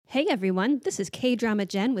Hey everyone, this is K-Drama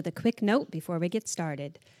Jen with a quick note before we get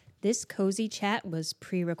started. This cozy chat was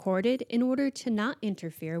pre-recorded in order to not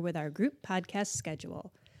interfere with our group podcast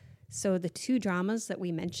schedule. So the two dramas that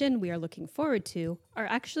we mentioned we are looking forward to are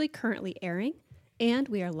actually currently airing, and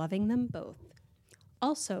we are loving them both.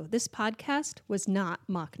 Also, this podcast was not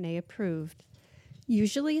Maknae approved.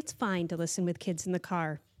 Usually it's fine to listen with kids in the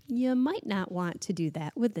car. You might not want to do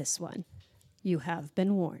that with this one. You have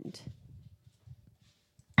been warned.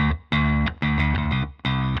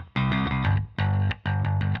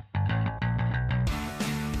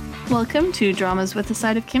 Welcome to Dramas with a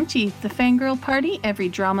Side of Kimchi, the fangirl party every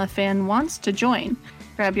drama fan wants to join.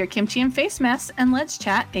 Grab your kimchi and face masks and let's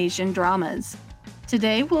chat Asian dramas.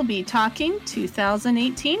 Today we'll be talking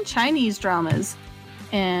 2018 Chinese dramas.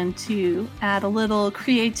 And to add a little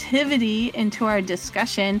creativity into our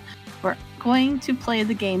discussion, we're going to play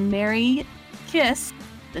the game Marry, Kiss,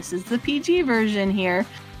 this is the PG version here,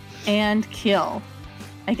 and Kill.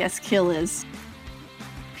 I guess Kill is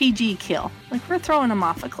PG kill. Like we're throwing them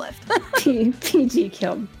off a cliff. PG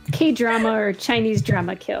kill. K-drama or Chinese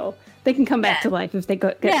drama kill. They can come back to life if they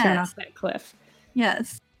get thrown off that cliff.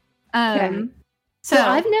 Yes. So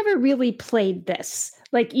I've never really played this,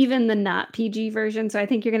 like even the not PG version. So I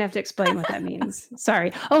think you're going to have to explain what that means.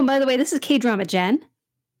 Sorry. Oh, and by the way, this is K-drama Jen.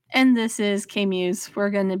 And this is K-Muse. We're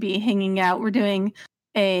going to be hanging out. We're doing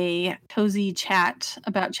a cozy chat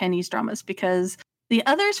about Chinese dramas because the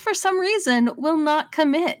others, for some reason, will not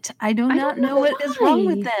commit. I do not know what is wrong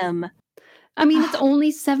with them. I mean, it's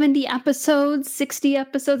only 70 episodes, 60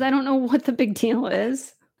 episodes. I don't know what the big deal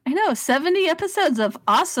is. I know, 70 episodes of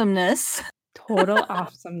awesomeness. Total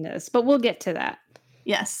awesomeness. But we'll get to that.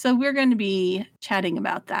 Yes, so we're going to be chatting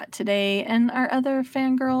about that today. And our other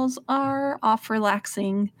fangirls are off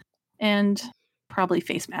relaxing and probably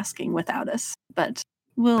face masking without us. But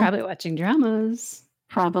we'll probably watching dramas.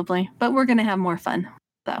 Probably, but we're going to have more fun,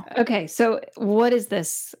 though. Okay, so what is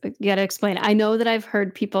this? You got to explain. I know that I've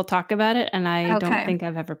heard people talk about it, and I don't think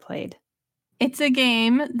I've ever played. It's a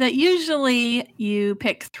game that usually you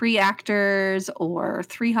pick 3 actors or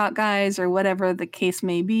 3 hot guys or whatever the case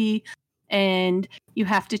may be, and you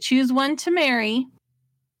have to choose one to marry,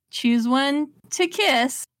 choose one to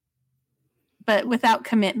kiss, but without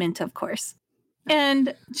commitment, of course.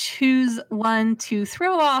 And choose one to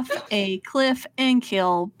throw off a cliff and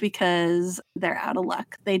kill because they're out of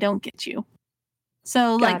luck. They don't get you.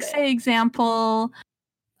 So, say example,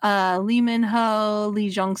 Lee Min-ho, Lee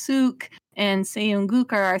Jong-suk, and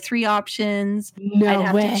Seung-gook are our 3 options.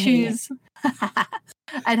 No way.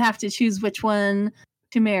 I'd have to choose which one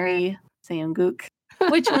to marry, Seung-gook,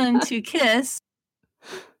 which one to kiss,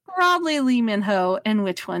 probably Lee Min-ho, and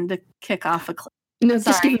which one to kick off a cliff. No,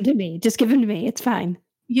 just give him to me. Just give him to me. It's fine.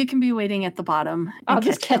 You can be waiting at the bottom. I'll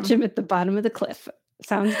just catch him at the bottom of the cliff.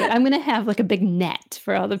 Sounds good. I'm going to have like a big net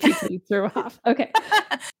for all the people you threw off. Okay.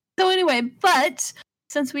 So anyway, but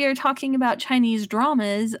since we are talking about Chinese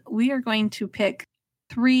dramas, we are going to pick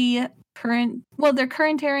 3 they're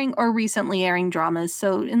current airing or recently airing dramas.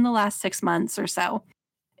 So in the last 6 months or so.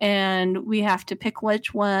 And we have to pick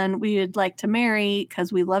which one we would like to marry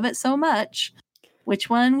because we love it so much.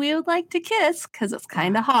 Which one we would like to kiss because it's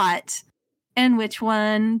kind of hot, and which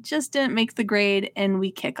one just didn't make the grade and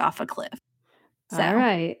we kick off a cliff. So, all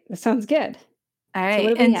right. That sounds good. All right. So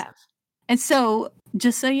what do we have? And so,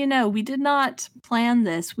 just so you know, we did not plan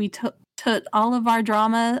this. We took all of our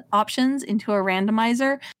drama options into a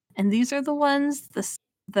randomizer, and these are the ones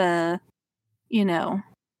the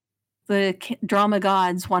drama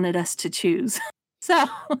gods wanted us to choose. So...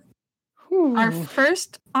 Our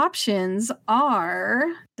first options are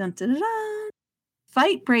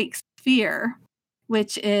Fight Break Sphere,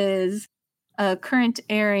 which is a current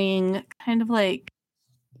airing kind of like,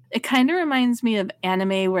 it kind of reminds me of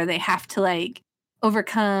anime where they have to like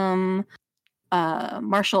overcome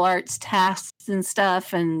martial arts tasks and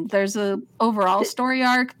stuff. And there's a overall story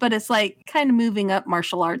arc, but it's like kind of moving up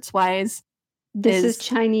martial arts wise. This is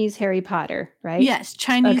Chinese Harry Potter, right? Yes,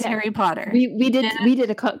 Chinese Harry Potter. We did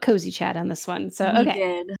a cozy chat on this one. So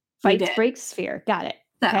Fight Break Sphere. Got it.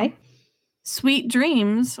 So, okay. Sweet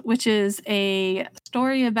Dreams, which is a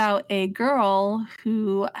story about a girl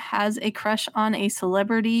who has a crush on a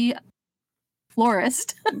celebrity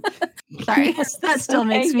florist. Sorry, that still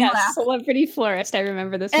makes me laugh. Celebrity florist. I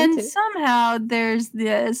remember this one too. And somehow there's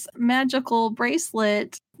this magical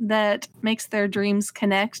bracelet that makes their dreams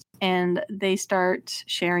connect and they start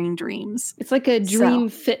sharing dreams. It's like a dream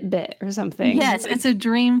Fitbit or something. Yes, it's a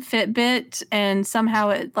dream Fitbit, and somehow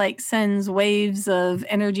it like sends waves of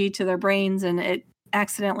energy to their brains and it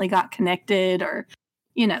accidentally got connected, or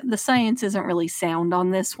the science isn't really sound on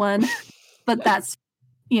this one, but that's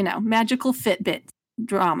magical Fitbit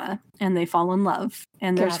drama, and they fall in love,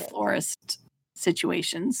 and there's Got it. florist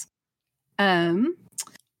situations.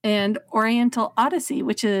 And Oriental Odyssey,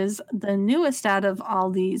 which is the newest out of all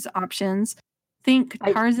these options. Think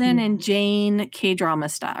Tarzan and Jane K-drama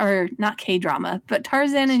style, or not K-drama, but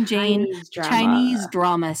Tarzan and Jane Chinese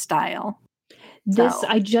drama style. This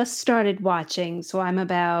I just started watching, so I'm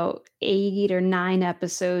about 8 or 9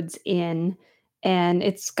 episodes in, and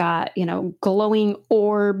it's got, glowing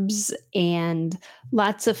orbs and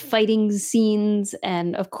lots of fighting scenes,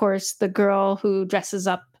 and of course the girl who dresses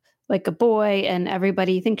up like a boy and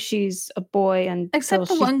everybody thinks she's a boy except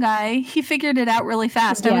the one guy, he figured it out really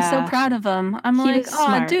fast. I was so proud of him. I'm like,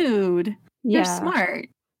 oh, dude, you're smart.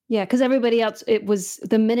 Yeah, because everybody else, it was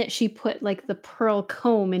the minute she put like the pearl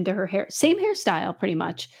comb into her hair, same hairstyle pretty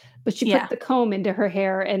much, but she put the comb into her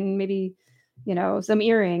hair and maybe, some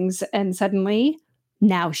earrings, and suddenly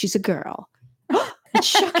now she's a girl. It's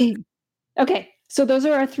shocking. Okay, so those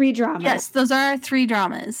are our 3 dramas. Yes, those are our 3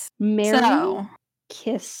 dramas. Marry,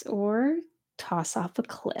 kiss, or toss off a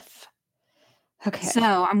cliff. Okay. So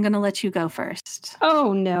I'm going to let you go first.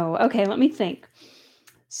 Oh, no. Okay, let me think.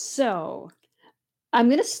 So I'm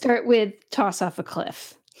going to start with toss off a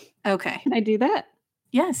cliff. Okay. Can I do that?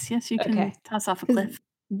 Yes, you can toss off a cliff.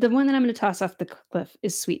 The one that I'm going to toss off the cliff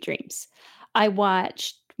is Sweet Dreams. I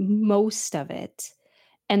watched most of it,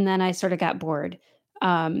 and then I sort of got bored.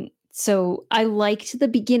 So I liked the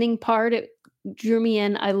beginning part. It drew me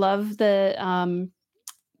in. I love the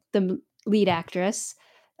lead actress,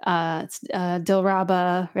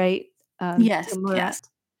 Dilraba, right? Yes.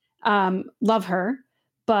 Love her,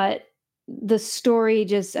 but the story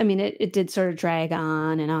just, it did sort of drag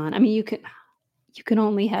on and on. You can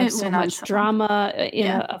only have so much drama in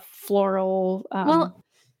a floral world.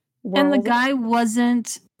 And the guy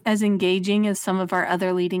wasn't as engaging as some of our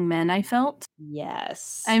other leading men, I felt.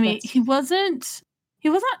 Yes. He wasn't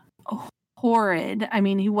horrid.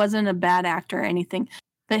 He wasn't a bad actor or anything,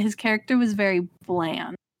 but his character was very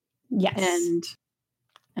bland. Yes.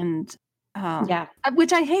 And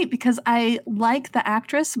which I hate, because I like the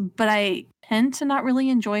actress, but I tend to not really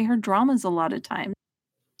enjoy her dramas a lot of times.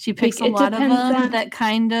 She picks a lot of them that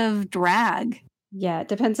kind of drag. Yeah, it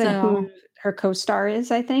depends on who her co-star is,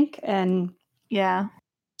 I think. And yeah.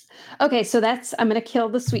 Okay, so I'm going to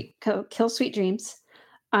kill Sweet Dreams.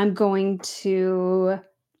 I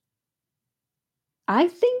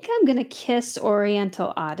think I'm going to kiss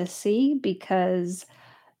Oriental Odyssey, because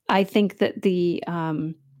I think that the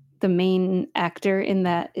main actor in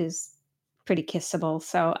that is pretty kissable.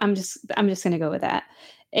 So I'm just going to go with that.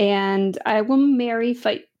 And I will marry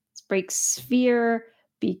Fight Break Sphere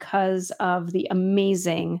because of the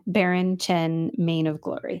amazing Baron Chen Mane of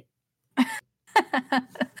Glory.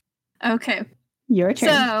 Okay. Your turn.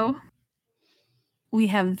 So we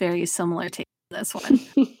have very similar takes on this one.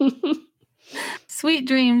 Sweet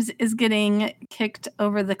Dreams is getting kicked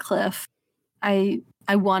over the cliff. I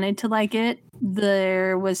wanted to like it.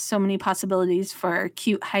 There was so many possibilities for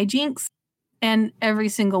cute hijinks, and every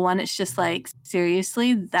single one, it's just like,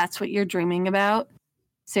 seriously, that's what you're dreaming about?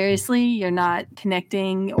 Seriously, you're not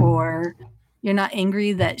connecting, or you're not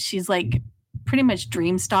angry that she's like pretty much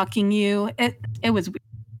dream stalking you? It was weird.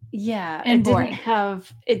 Yeah, and boring.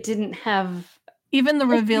 It didn't have. Even the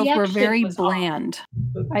reveals were very bland.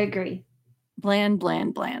 I agree. Bland.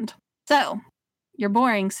 So you're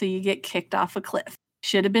boring, so you get kicked off a cliff.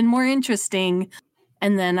 Should have been more interesting,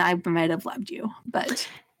 and then I might have loved you. But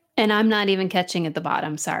and I'm not even catching at the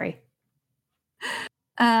bottom. Sorry.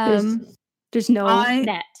 There's no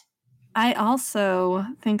net. I also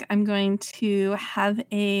think I'm going to have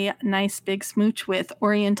a nice big smooch with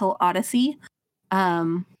Oriental Odyssey.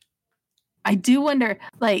 I do wonder,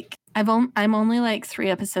 like, I'm only like 3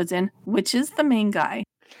 episodes in. Which is the main guy?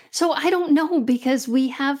 So I don't know, because we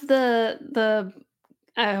have the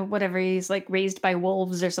whatever, he's like raised by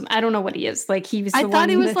wolves or something. I don't know what he is. Like, he was. I thought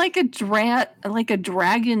he was like a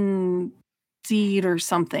dragon seed or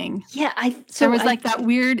something. Yeah, there was like that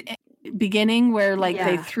weird beginning where like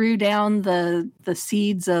they threw down the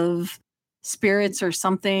seeds of spirits or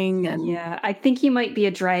something, and I think he might be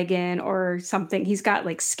a dragon or something. He's got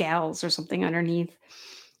like scales or something underneath,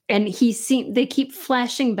 and they keep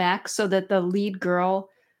flashing back so that the lead girl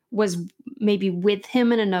was maybe with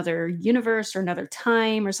him in another universe or another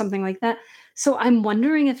time or something like that. So I'm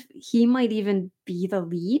wondering if he might even be the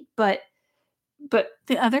lead, but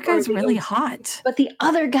the other guy's really hot. But the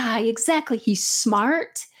other guy, exactly, he's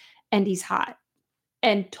smart and he's hot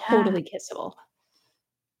and totally kissable.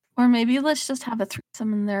 Or maybe let's just have a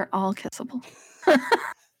threesome and they're all kissable.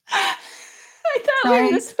 I thought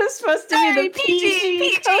Sorry. this was supposed to Sorry, be the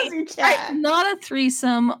PG cozy chat. Not a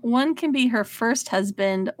threesome. One can be her first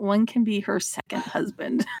husband. One can be her second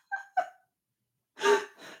husband.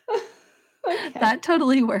 Okay. That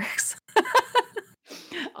totally works.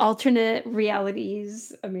 Alternate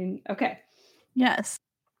realities. I mean, okay. Yes.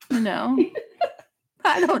 No.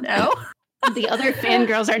 I don't know. The other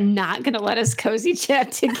fangirls are not going to let us cozy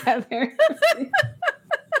chat together.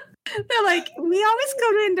 They're like, we always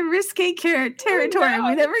go into risque territory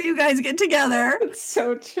whenever you guys get together. It's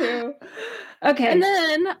so true. Okay. And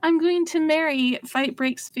then I'm going to marry Fight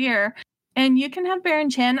Breaks Fear. And you can have Baron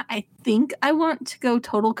Chen. I think I want to go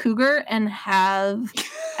total cougar and have,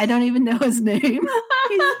 I don't even know his name. He's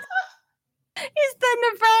the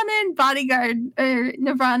Nirvana bodyguard, or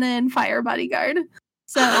Nirvana and Fire bodyguard.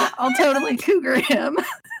 So I'll totally cougar him.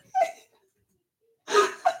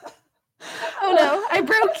 Oh no, I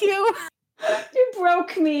broke you. You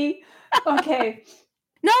broke me. Okay.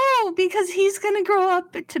 No, because he's going to grow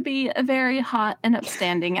up to be a very hot and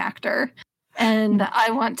upstanding actor. And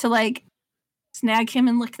I want to like snag him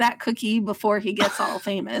and lick that cookie before he gets all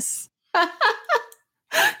famous.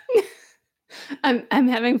 I'm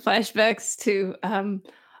having flashbacks to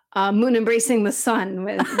Moon Embracing the Sun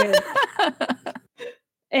with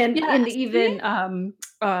and even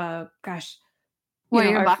gosh,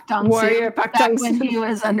 Warrior Bak Dong-soo. Warrior Bak Dong-soo when he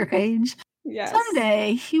was underage. Yes.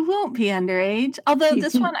 Someday he won't be underage. Although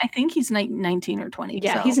this one, I think he's 19 or 20.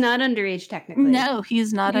 Yeah, so. he's not underage technically. No,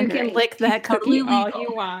 he's not underage. You can lick that cookie all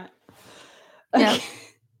you want. Okay. Yep.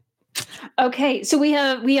 Okay, so we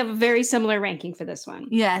have a very similar ranking for this one.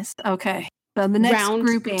 Yes. Okay. So the next round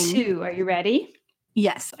grouping. 2. Are you ready?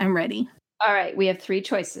 Yes, I'm ready. All right, we have 3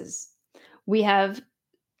 choices. We have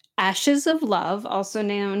Ashes of Love, also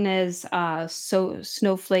known as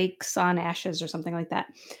Snowflakes on Ashes or something like that.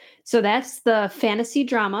 So that's the fantasy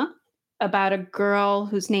drama about a girl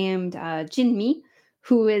who's named Jinmi,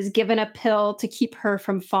 who is given a pill to keep her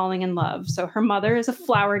from falling in love. So her mother is a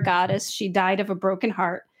flower goddess. She died of a broken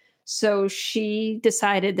heart. So she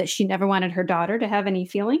decided that she never wanted her daughter to have any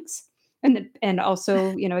feelings and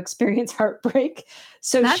also, experience heartbreak.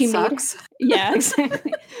 So that she sucks. Yeah,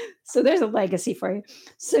 exactly. So there's a legacy for you.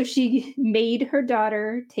 So she made her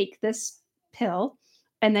daughter take this pill,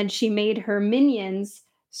 and then she made her minions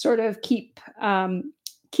sort of keep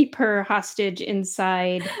her hostage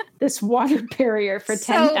inside this water barrier for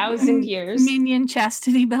 10,000 years. Minion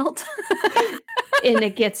chastity belt. And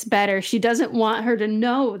it gets better. She doesn't want her to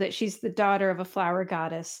know that she's the daughter of a flower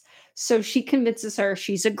goddess. So she convinces her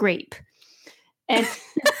she's a grape. And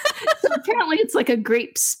so apparently it's like a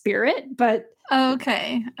grape spirit, but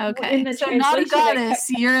okay. So not a goddess,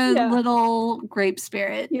 you're a little grape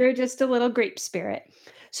spirit. You're just a little grape spirit.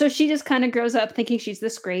 So she just kind of grows up thinking she's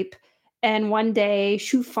this grape. And one day,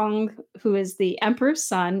 Shu Feng, who is the emperor's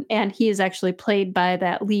son, and he is actually played by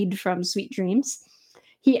that lead from Sweet Dreams,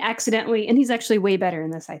 he accidentally, and he's actually way better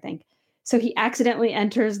in this, I think. So he accidentally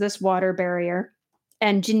enters this water barrier,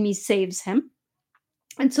 and Jinmi saves him.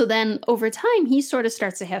 And so then over time, he sort of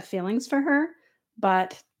starts to have feelings for her.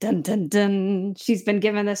 But dun, dun, dun, she's been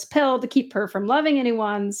given this pill to keep her from loving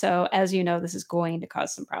anyone. So as you know, this is going to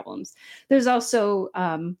cause some problems. There's also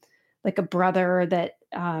like a brother that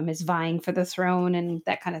is vying for the throne and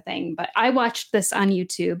that kind of thing. But I watched this on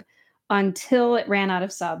YouTube until it ran out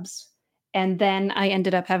of subs. And then I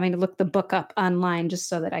ended up having to look the book up online just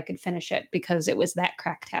so that I could finish it because it was that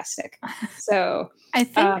cracktastic. So I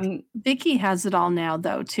think Viki has it all now,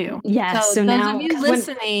 though, too. Yes. So those now, of you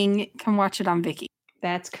listening can watch it on Viki.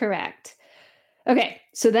 That's correct. Okay.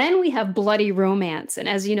 So then we have Bloody Romance. And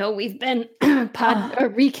as you know, we've been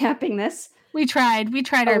recapping this. We tried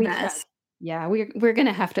our best. Yeah, we're going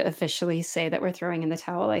to have to officially say that we're throwing in the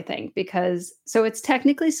towel, I think, because so it's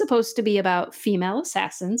technically supposed to be about female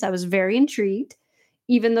assassins. I was very intrigued,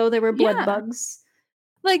 even though there were blood bugs.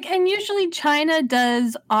 And usually China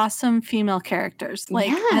does awesome female characters.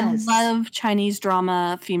 I love Chinese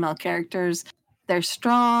drama female characters. They're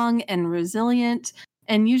strong and resilient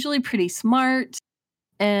and usually pretty smart.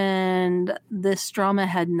 And this drama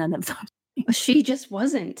had none of those. She just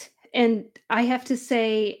wasn't. And I have to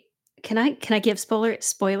say, Can I give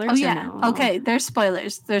spoilers? Oh yeah. No? Okay, there's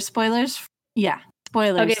spoilers. Yeah,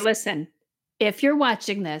 spoilers. Okay, listen. If you're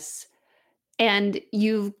watching this and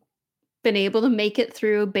you've been able to make it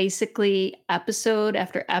through basically episode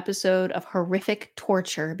after episode of horrific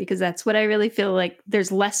torture, because that's what I really feel like,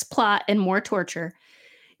 there's less plot and more torture.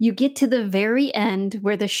 You get to the very end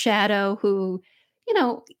where the Shadow, who,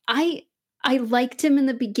 I liked him in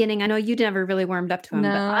the beginning. I know you never really warmed up to him. No,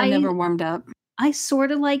 but I never warmed up. I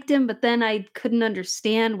sort of liked him, but then I couldn't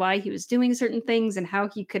understand why he was doing certain things and how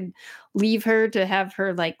he could leave her to have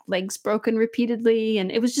her like legs broken repeatedly.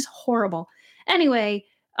 And it was just horrible. Anyway,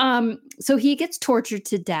 so he gets tortured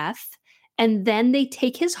to death, and then they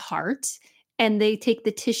take his heart and they take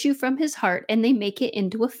the tissue from his heart and they make it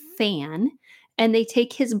into a fan, and they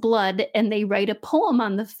take his blood and they write a poem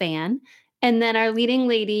on the fan. And then our leading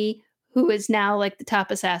lady, who is now like the top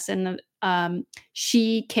assassin,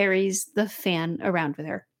 she carries the fan around with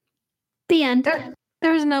her. The end.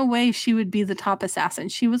 There's no way she would be the top assassin.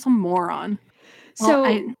 She was a moron. So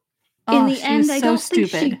in the end, I don't think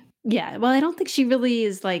stupid. I don't think she really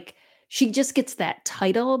is like, she just gets that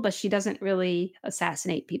title, but she doesn't really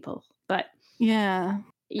assassinate people. But yeah.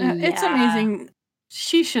 It's amazing.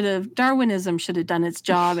 Darwinism should have done its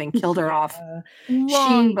job and killed her off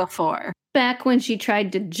long before. Back when she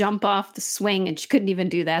tried to jump off the swing and she couldn't even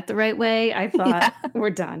do that the right way, I thought, we're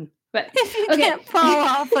done. But if you can't fall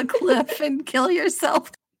off a cliff and kill yourself,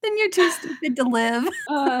 then you're too stupid to live.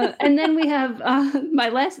 And then we have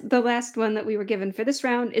the last one that we were given for this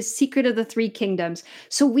round is Secret of the Three Kingdoms.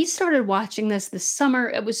 So we started watching this summer.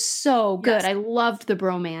 It was so good. Yes. I loved the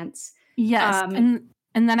bromance. Yes.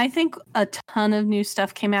 And then I think a ton of new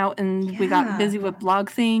stuff came out, and we got busy with blog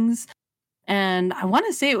things. And I want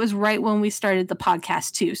to say it was right when we started the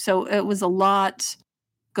podcast too. So it was a lot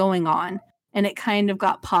going on, and it kind of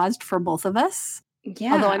got paused for both of us.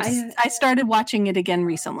 Yeah. Although I started watching it again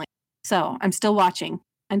recently. So I'm still watching.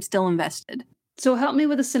 I'm still invested. So help me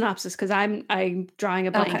with a synopsis, because I'm drawing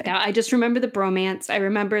a blank now. I just remember the bromance. I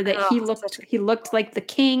remember that he looked like the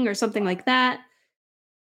king or something like that.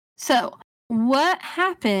 So what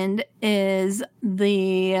happened is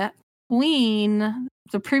the queen,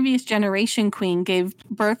 the previous generation queen, gave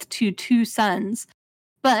birth to 2 sons.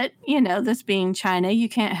 But, this being China, you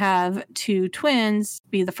can't have 2 twins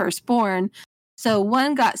be the firstborn. So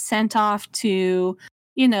one got sent off to,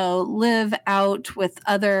 live out with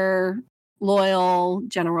other loyal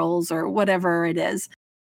generals or whatever it is,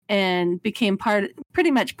 and became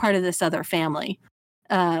pretty much part of this other family,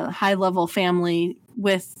 high-level family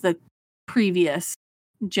with the previous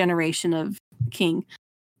generation of king.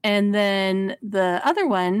 And then the other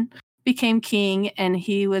one became king, and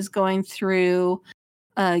he was going through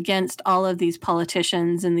against all of these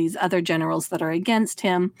politicians and these other generals that are against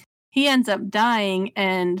him. He ends up dying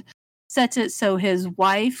and sets it so his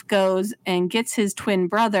wife goes and gets his twin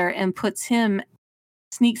brother and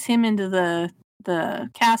sneaks him into the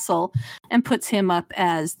castle and puts him up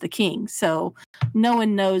as the king. So no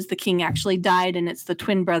one knows the king actually died, and it's the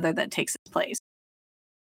twin brother that takes his place.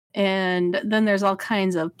 And then there's all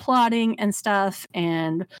kinds of plotting and stuff,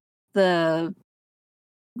 and the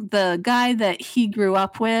guy that he grew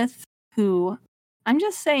up with, who, I'm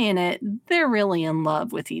just saying it, they're really in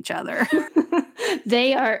love with each other.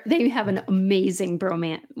 They have an amazing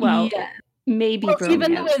bromance. Well, yeah. Maybe bromance.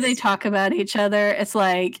 Even the way they talk about each other, it's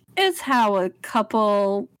like, it's how a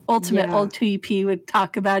couple ultimate OTP would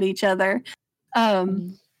talk about each other.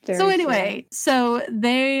 So anyway, so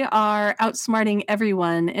they are outsmarting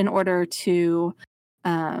everyone in order to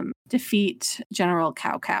defeat General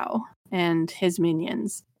Cao Cao and his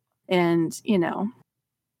minions, and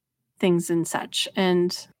things and such.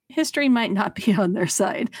 And history might not be on their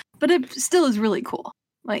side, but it still is really cool.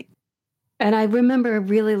 And I remember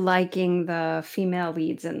really liking the female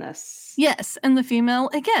leads in this. Yes, and the female,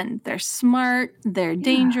 again, they're smart, they're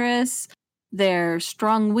dangerous, they're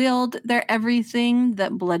strong-willed, they're everything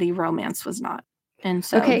that Bloody Romance was not. And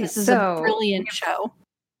so this is a brilliant show.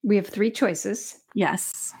 We have 3 choices.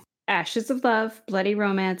 Yes. Ashes of Love, Bloody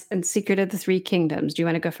Romance, and Secret of the Three Kingdoms. Do you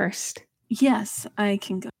want to go first? Yes, I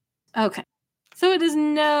can go. Okay. So it is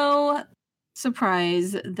no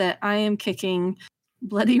surprise that I am kicking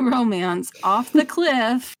Bloody Romance off the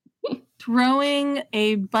cliff, throwing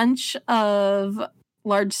a bunch of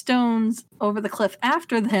large stones over the cliff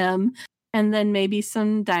after them, and then maybe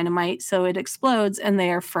some dynamite so it explodes and they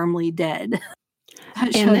are firmly dead.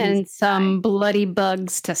 And then some bloody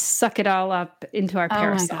bugs to suck it all up into our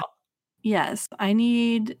parasol. Yes, I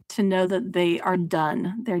need to know that they are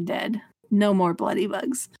done. They're dead. No more bloody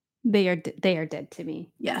bugs. They are dead to me.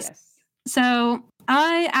 Yes. So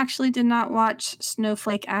I actually did not watch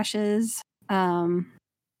Snowflake Ashes.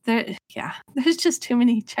 There's just too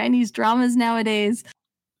many Chinese dramas nowadays.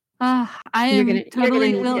 You're gonna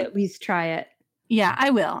at least try it. Yeah,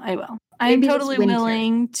 I will. I'm totally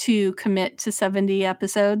willing to commit to 70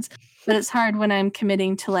 episodes, but it's hard when I'm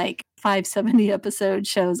committing to like 5 70 episode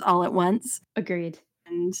shows all at once. Agreed.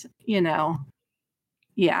 And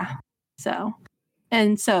yeah. So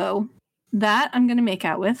that I'm going to make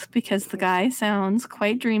out with, because the guy sounds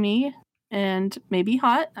quite dreamy and maybe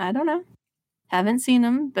hot. I don't know. Haven't seen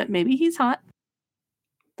him, but maybe he's hot.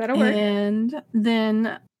 That'll work. And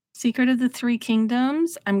then Secret of the Three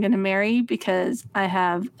Kingdoms, I'm going to marry because I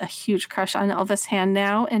have a huge crush on Elvis Hand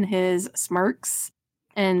now and his smirks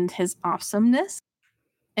and his awesomeness.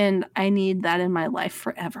 And I need that in my life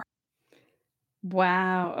forever.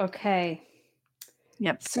 Wow. Okay.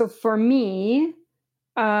 Yep. So for me,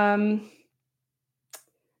 yeah,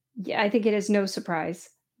 I think it is no surprise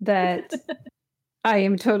that I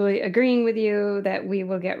am totally agreeing with you that we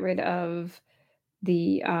will get rid of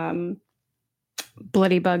the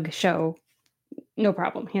Bloody Bug show. No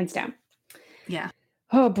problem, hands down. Yeah.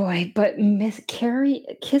 Oh boy, but Miss Carrie,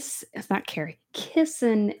 Kiss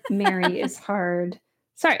and Mary is hard.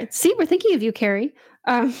 Sorry, see, we're thinking of you, Carrie.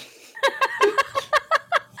 We're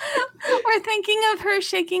thinking of her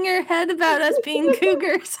shaking her head about us being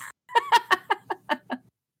cougars.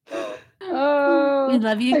 Oh, we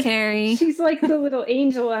love you, Carrie. She's like the little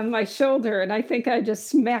angel on my shoulder, and I think I just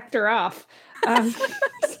smacked her off.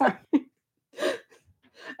 Sorry.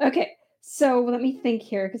 Okay, so let me think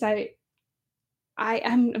here because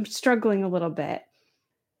I'm struggling a little bit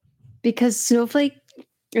because Snowflake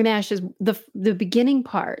and Ashes, the beginning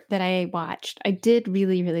part that I watched, I did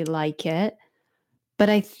really, really like it, but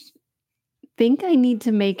I think I need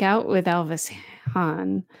to make out with Elvis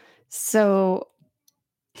Hahn. So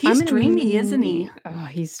he's dreamy, isn't he? Oh,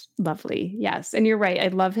 he's lovely. Yes, and you're right. I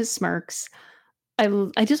love his smirks. I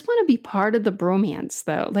just want to be part of the bromance,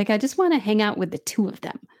 though. Like I just want to hang out with the two of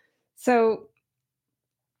them. So,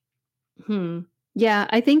 yeah,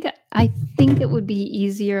 I think it would be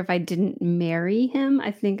easier if I didn't marry him.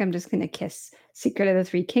 I think I'm just gonna kiss Secret of the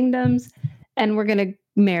Three Kingdoms, and we're gonna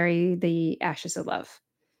marry the Ashes of Love.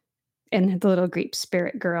 And the little Greek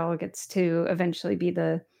spirit girl gets to eventually be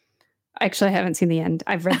the. Actually, I haven't seen the end.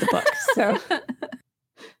 I've read the book,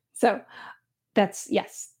 so that's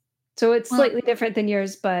yes. So it's slightly different than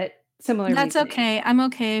yours, but similar. That's reasoning. Okay. I'm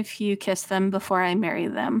okay if you kiss them before I marry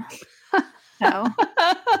them. So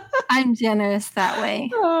I'm generous that way.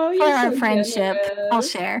 Oh, for our friendship, generous. I'll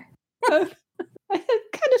share. I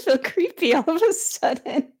kind of feel creepy all of a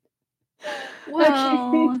sudden.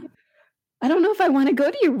 Well, okay. I don't know if I want to go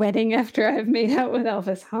to your wedding after I've made out with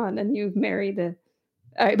Elvis Hahn and you've married the.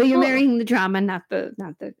 But you're marrying the drama, not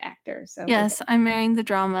the actor. So yes, okay. I'm marrying the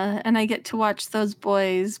drama, and I get to watch those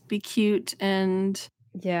boys be cute and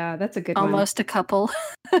yeah, that's a good almost one. A couple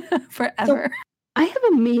forever. So I have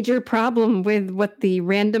a major problem with what the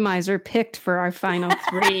randomizer picked for our final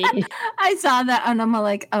three. I saw that, and I'm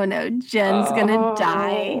like, oh no, Jen's gonna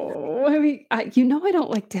die. I mean, I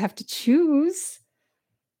don't like to have to choose.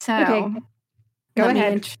 So okay, go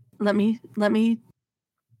ahead. Let me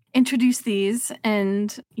introduce these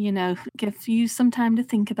and, give you some time to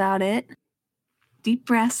think about it. Deep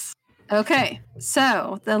breaths. Okay,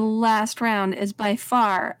 so the last round is by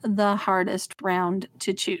far the hardest round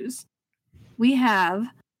to choose. We have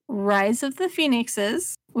Rise of the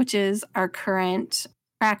Phoenixes, which is our current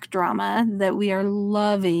track drama that we are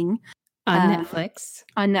loving. On Netflix.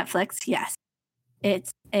 On Netflix, yes.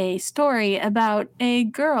 It's a story about a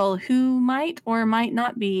girl who might or might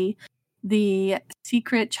not be the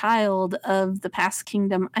secret child of the past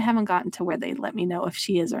kingdom. I haven't gotten to where they let me know if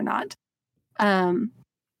she is or not.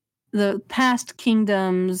 The past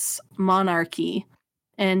kingdom's monarchy,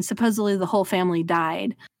 and supposedly the whole family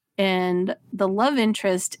died. And the love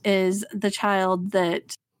interest is the child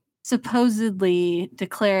that supposedly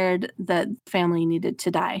declared that family needed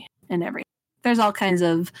to die and everything. There's all kinds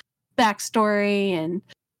of backstory and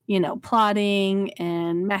plotting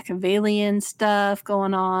and Machiavellian stuff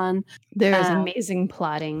going on. There's amazing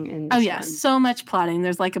plotting in this one. So much plotting.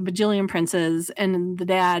 There's like a bajillion princes, and the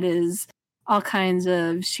dad is all kinds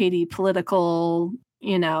of shady political,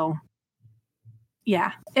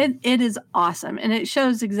 Yeah, it is awesome. And it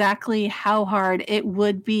shows exactly how hard it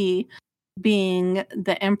would be being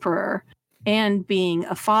the emperor and being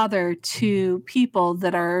a father to people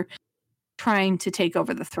that are trying to take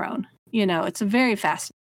over the throne. It's very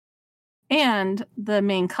fascinating. And the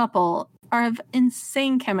main couple are of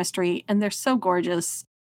insane chemistry, and they're so gorgeous,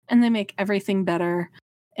 and they make everything better,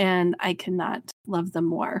 and I cannot love them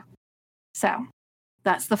more. So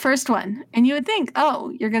that's the first one. And you would think,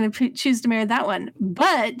 oh, you're going to choose to marry that one.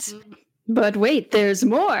 But wait, there's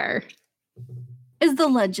more. Is The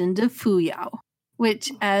Legend of Fu Yao, which,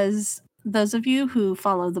 as those of you who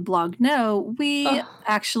follow the blog know, we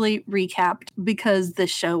actually recapped because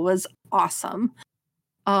this show was awesome.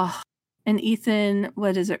 And Ethan,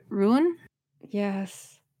 what is it, Ruin?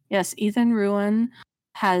 Yes, Ethan Ruin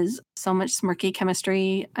has so much smirky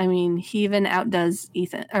chemistry. I mean, he even outdoes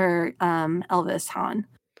Elvis Hahn.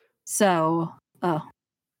 So,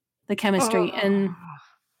 the chemistry. And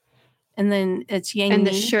then it's Yang And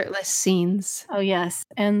the Mi. shirtless scenes. Oh, yes.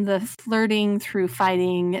 And the flirting through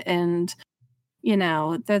fighting. And,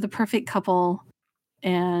 they're the perfect couple.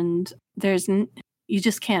 And you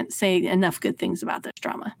just can't say enough good things about this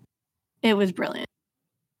drama. It was brilliant.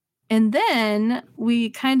 And then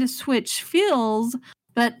we kind of switch feels,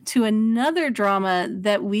 but to another drama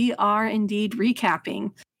that we are indeed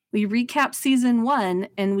recapping. We recapped season 1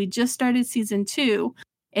 and we just started season 2.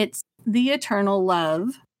 It's The Eternal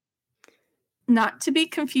Love. Not to be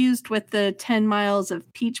confused with the 10 Miles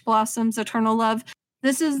of Peach Blossom's Eternal Love.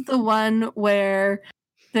 This is the one where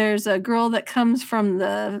there's a girl that comes from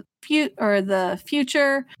the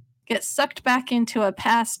future, gets sucked back into a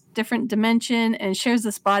past different dimension and shares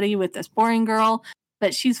this body with this boring girl,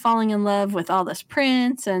 but she's falling in love with all this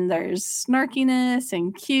prince, and there's snarkiness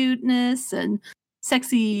and cuteness and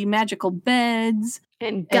sexy magical beds.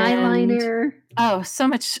 And guyliner. Oh, so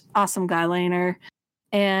much awesome guyliner.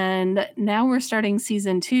 And now we're starting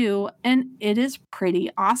season 2, and it is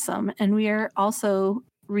pretty awesome. And we are also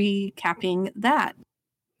recapping that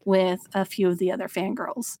with a few of the other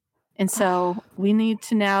fangirls. And so we need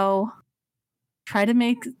to now try to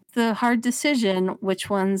make the hard decision. Which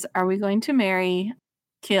ones are we going to marry,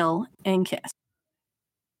 kill, and kiss?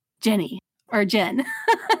 Jenny or Jen?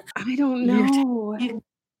 I don't know.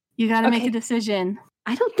 You got to make a decision.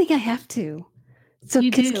 I don't think I have to. So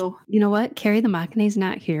you do. You know what? Carrie the Machine's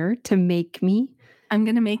not here to make me. I'm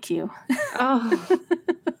going to make you. Okay,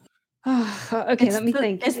 let me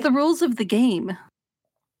think. It's the rules of the game.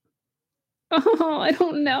 Oh, I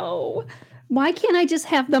don't know. Why can't I just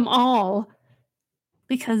have them all?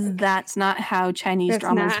 Because that's not how Chinese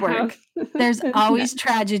dramas work. There's always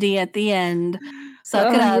tragedy at the end.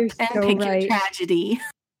 Suck it up and pick your tragedy.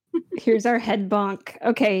 Here's our head bonk.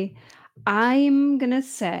 Okay, I'm going to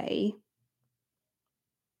say...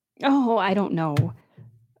 Oh, I don't know.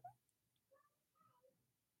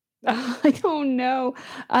 I don't know.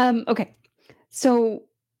 Okay, so...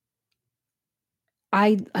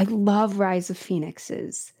 I love Rise of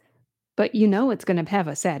Phoenixes, but it's going to have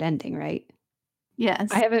a sad ending, right? Yes.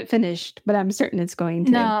 I haven't finished, but I'm certain it's going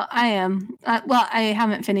to. No, I am. Well, I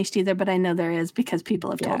haven't finished either, but I know there is because people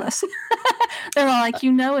have told us. They're all like,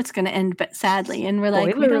 it's going to end but sadly. And we're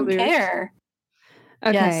like, we don't care.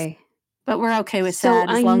 Okay. Yes, but we're okay with sad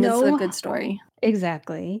as long as it's a good story.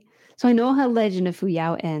 Exactly. So I know how Legend of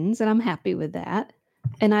Fuyao ends, and I'm happy with that.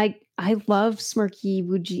 And I love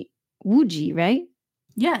Smirky Wuji, right?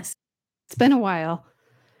 Yes. It's been a while.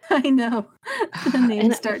 I know. The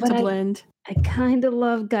names start to blend. I kind of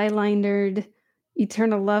love Guy Lindered,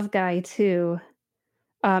 Eternal Love guy, too.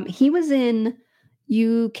 He was in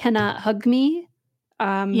You Cannot Hug Me.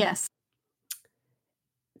 Yes.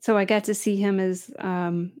 So I got to see him as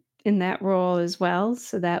in that role as well.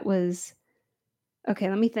 So that was... Okay,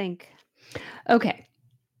 let me think. Okay.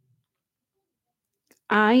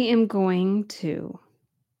 I am going to...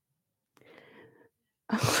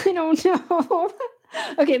 I don't know.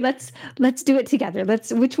 Okay, let's do it together.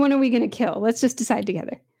 Which one are we going to kill? Let's just decide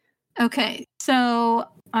together. Okay, so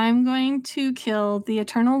I'm going to kill the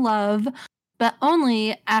Eternal Love, but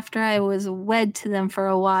only after I was wed to them for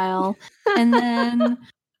a while, and then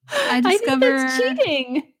I discover I think that's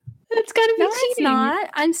cheating. That's got to be cheating. It's not.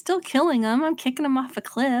 I'm still killing them. I'm kicking them off a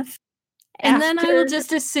cliff. And then I will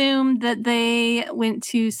just assume that they went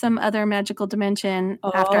to some other magical dimension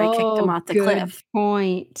after I kicked them off the cliff. Good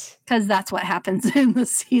point. Because that's what happens in the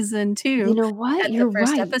season 2. You know what? You're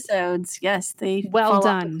right. Episodes. Yes, they fall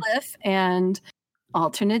off the cliff and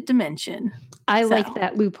alternate dimension. I like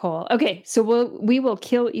that loophole. Okay, so we will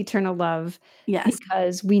kill Eternal Love. Yes.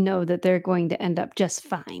 Because we know that they're going to end up just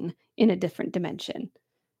fine in a different dimension.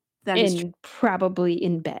 That is true. Probably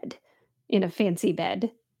in bed, in a fancy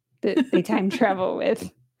bed that they time travel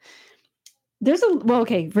with.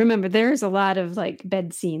 Remember, there's a lot of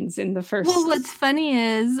bed scenes in the first. Well, what's funny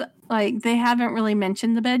is they haven't really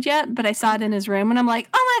mentioned the bed yet, but I saw it in his room and I'm like,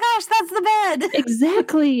 oh my gosh, that's the bed.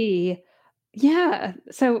 Exactly. Yeah.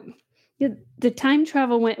 So the time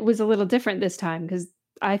travel was a little different this time because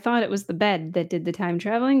I thought it was the bed that did the time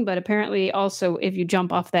traveling, but apparently also if you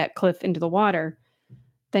jump off that cliff into the water,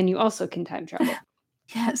 then you also can time travel.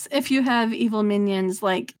 Yes, if you have evil minions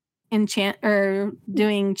enchant or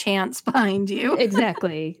doing chants behind you.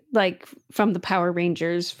 Exactly. Like from the Power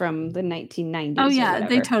Rangers from the 1990s. Oh yeah,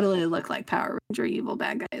 they totally look like Power Ranger evil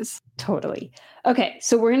bad guys. Totally. Okay,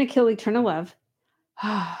 so we're going to kill Eternal Love.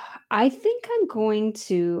 I think I'm going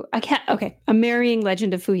to... I'm marrying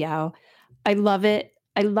Legend of Fuyao. I love it.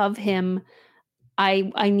 I love him.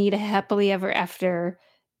 I need a happily ever after.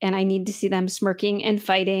 and I need to see them smirking and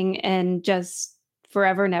fighting and just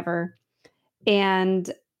forever and ever.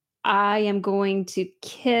 And I am going to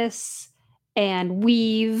kiss and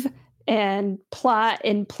weave and plot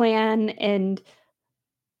and plan and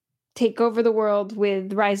take over the world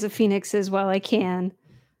with Rise of Phoenixes while I can.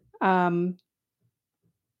 Um,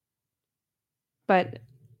 but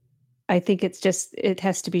I think it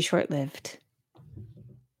has to be short lived.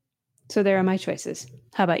 So there are my choices.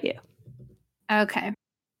 How about you? Okay.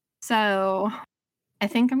 So I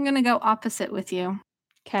think I'm going to go opposite with you.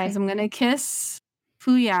 Okay. Because I'm going to kiss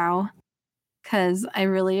Fu Yao because I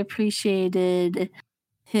really appreciated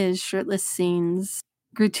his shirtless scenes,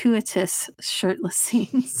 gratuitous shirtless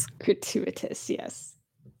scenes. Gratuitous, yes.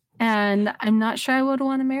 And I'm not sure I would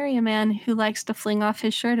want to marry a man who likes to fling off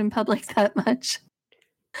his shirt in public that much.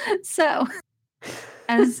 So,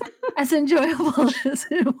 as enjoyable as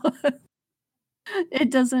it was,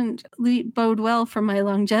 it doesn't bode well for my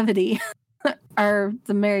longevity or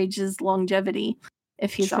the marriage's longevity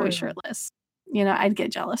if he's always shirtless. You know, I'd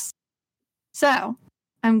get jealous. So,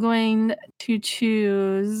 I'm going to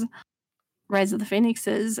choose Rise of the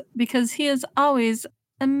Phoenixes because he is always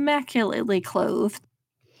immaculately clothed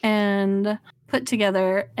and put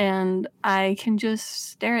together, and I can just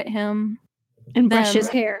stare at him and brush his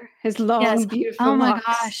hair, his long, beautiful oh my locks.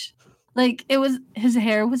 gosh. Like his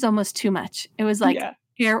hair was almost too much. It was like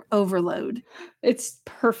hair overload. It's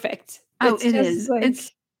perfect. Oh, it is.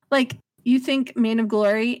 It's like you think Man of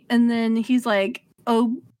Glory, and then he's like,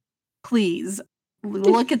 oh, please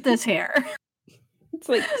look at this hair. It's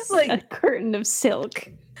like a curtain of silk.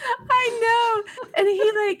 I know. And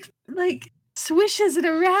he like swishes it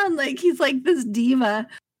around like he's like this diva.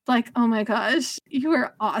 Like, oh my gosh, you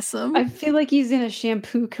are awesome. I feel like he's in a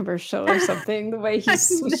shampoo commercial or something, the way he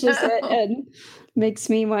swishes it and makes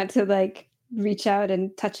me want to like reach out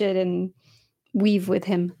and touch it and weave with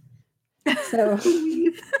him. So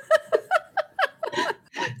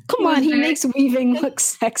come on, he makes weaving look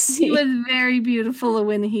sexy. He was very beautiful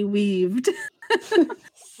when he weaved.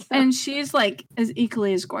 And she's like as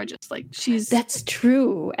equally as gorgeous. Like that's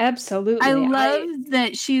true. Absolutely. I love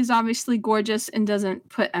that she's obviously gorgeous and doesn't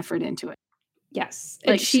put effort into it. Yes.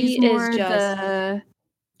 Like she's more the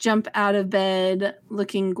jump out of bed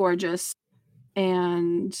looking gorgeous.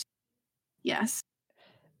 And yes.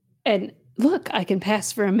 And look, I can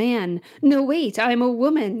pass for a man. No, wait, I'm a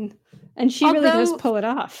woman. And she really does pull it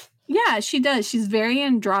off. Yeah, she does. She's very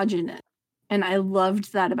androgynous. And I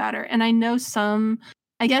loved that about her. And I know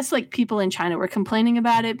I guess like people in China were complaining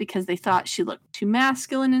about it because they thought she looked too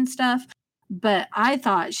masculine and stuff. But I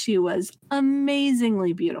thought she was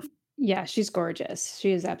amazingly beautiful. Yeah, she's gorgeous.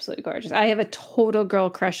 She is absolutely gorgeous. I have a total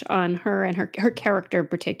girl crush on her and her character in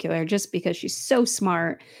particular, just because she's so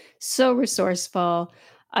smart, so resourceful.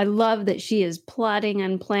 I love that she is plotting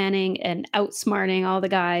and planning and outsmarting all the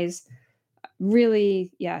guys.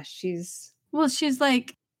 Really, yeah, she's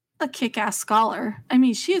like a kick-ass scholar. I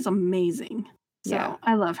mean, she is amazing. So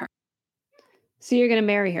I love her. So you're going to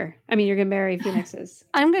marry her. I mean, you're going to marry Phoenixes.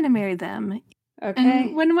 I'm going to marry them. Okay.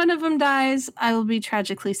 And when one of them dies, I will be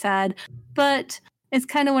tragically sad. But it's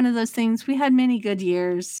kind of one of those things. We had many good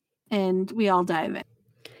years, and we all die of it.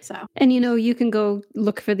 So. And, you can go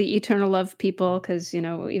look for the eternal love people because,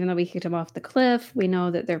 even though we kicked them off the cliff, we know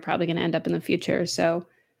that they're probably going to end up in the future. So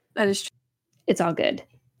that is true. It's all good.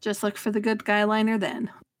 Just look for the good guy liner then.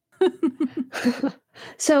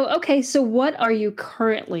 So what are you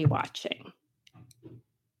currently watching?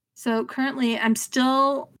 So currently I'm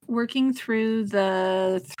still working through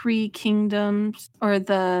the Three Kingdoms, or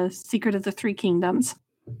the Secret of the Three Kingdoms.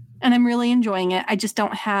 And I'm really enjoying it. I just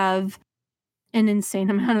don't have an insane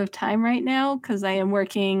amount of time right now because I am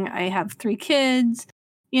working. I have 3 kids.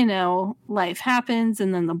 Life happens,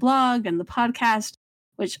 and then the blog and the podcast,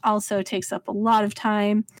 which also takes up a lot of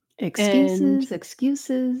time. Excuses.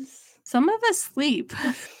 Some of us sleep.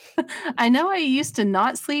 I know I used to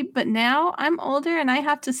not sleep, but now I'm older and I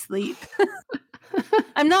have to sleep.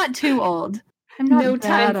 I'm not too old. I'm not no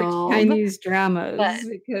time for old, Chinese dramas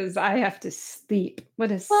because I have to sleep.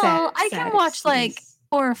 What a sad. Well, I can watch like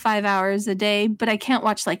 4 or 5 hours a day, but I can't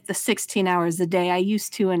watch like the 16 hours a day I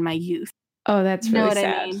used to in my youth. Oh, that's really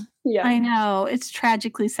sad. I mean? Yeah, I know. It's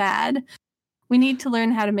tragically sad. We need to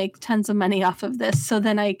learn how to make tons of money off of this so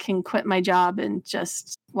then I can quit my job and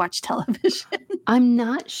just watch television. I'm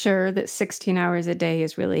not sure that 16 hours a day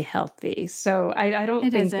is really healthy. So I don't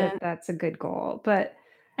think that that's a good goal. But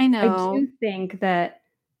I know. I do think that...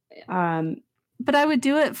 but I would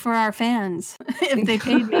do it for our fans if they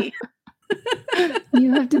paid me.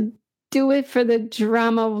 You have to do it for the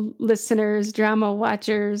drama listeners, drama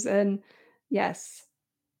watchers, and yes.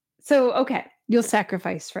 So, okay. You'll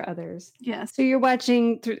sacrifice for others. Yes. So you're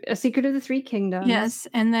watching A Secret of the Three Kingdoms. Yes,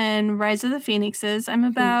 and then Rise of the Phoenixes. I'm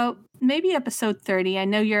about maybe episode 30. I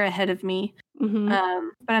know you're ahead of me, but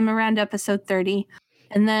I'm around episode 30.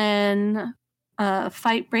 And then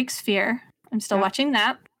Fight Breaks Fear. I'm still watching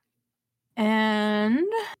that. And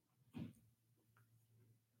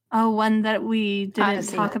one that we didn't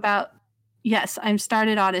talk about. Yes, I'm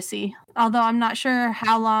started Odyssey. Although I'm not sure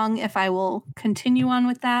how long, if I will continue on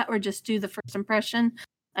with that or just do the first impression.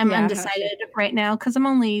 I'm undecided right now because I'm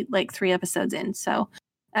only like 3 episodes in. So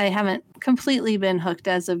I haven't completely been hooked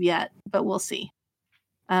as of yet, but we'll see.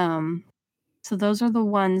 So those are the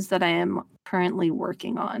ones that I am currently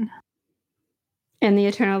working on. And the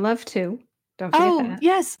Eternal Love 2. Don't forget that.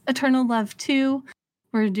 Yes, Eternal Love 2.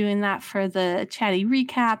 We're doing that for the chatty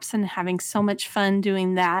recaps and having so much fun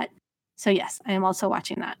doing that. So yes, I am also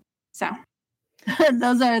watching that. So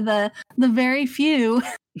those are the very few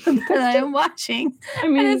that I am watching. I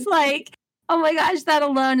mean, and it's like, oh my gosh, that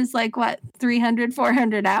alone is like, what, 300,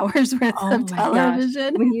 400 hours worth of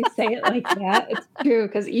television? Gosh. When you say it like that, it's true,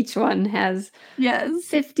 because each one has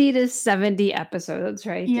 50 to 70 episodes,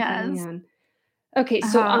 right? Yes. Okay,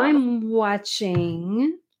 so I'm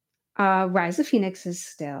watching Rise of Phoenixes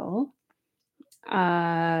still.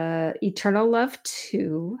 Eternal Love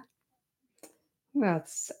 2. Well,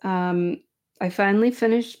 I finally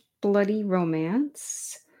finished Bloody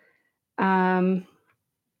Romance. What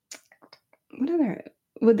other?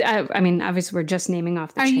 I mean, obviously, we're just naming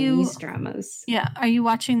off the Chinese dramas. Yeah. Are you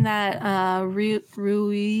watching that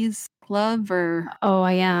Rui's Love or? Oh,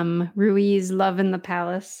 I am. Rui's Love in the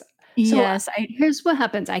Palace. Yes. So here's what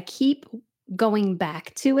happens. I keep going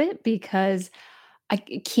back to it because I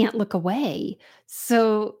can't look away.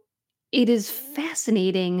 So it is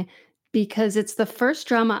fascinating because it's the first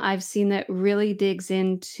drama I've seen that really digs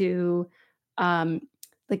into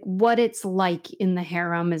like what it's like in the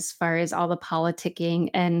harem as far as all the politicking,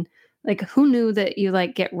 and like who knew that you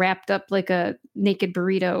like get wrapped up like a naked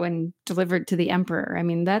burrito and delivered to the emperor. I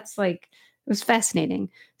mean, that's like, it was fascinating.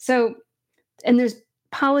 So, and there's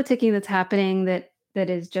politicking that's happening that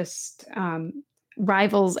is just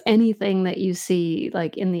rivals anything that you see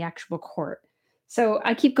like in the actual court. So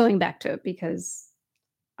I keep going back to it because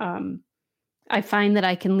I find that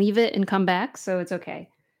I can leave it and come back, so it's okay.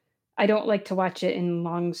 I don't like to watch it in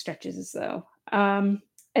long stretches though. And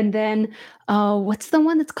then what's the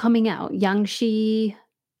one that's coming out? Yangshi.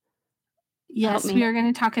 Yes, we are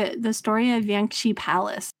going to talk the story of Yangshi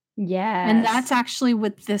Palace. Yes. And that's actually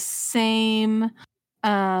with the same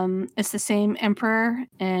it's the same emperor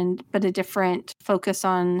but a different focus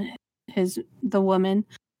on the woman.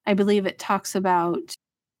 I believe it talks about,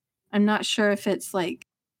 I'm not sure if it's like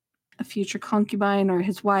a future concubine or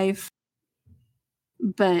his wife,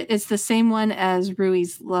 but it's the same one as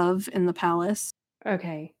Rui's Love in the Palace.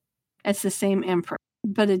 Okay. It's the same emperor,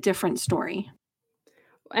 but a different story.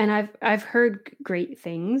 And I've heard great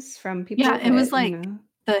things from people. Yeah, it was like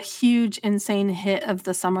the huge, insane hit of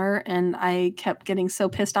the summer, and I kept getting so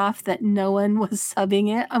pissed off that no one was subbing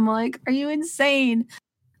it. I'm like, are you insane?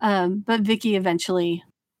 But Viki eventually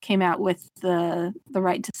came out with the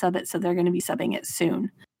right to sub it, so they're going to be subbing it soon.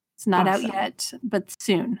 It's not out yet, but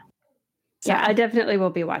soon. So. Yeah, I definitely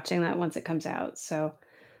will be watching that once it comes out. So,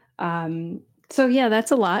 so yeah,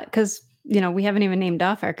 that's a lot because we haven't even named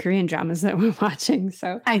off our Korean dramas that we're watching.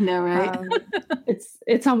 So I know, right?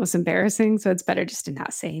 it's almost embarrassing. So it's better just to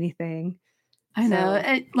not say anything. I know.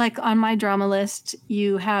 Like on my drama list,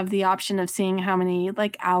 you have the option of seeing how many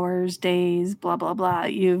like hours, days, blah blah blah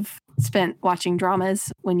you've spent watching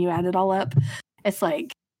dramas when you add it all up. It's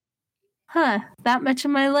like, that much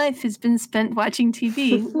of my life has been spent watching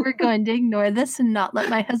TV. We're going to ignore this and not let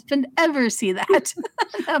my husband ever see that.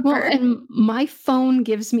 Well, and my phone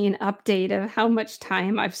gives me an update of how much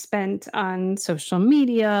time I've spent on social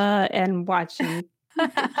media and watching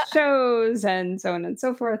shows and so on and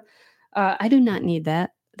so forth. I do not need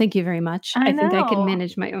that. Thank you very much. I think I can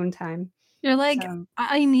manage my own time. You're like,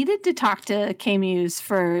 I needed to talk to K-Muse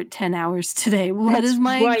for 10 hours today. What is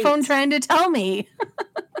my phone trying to tell me?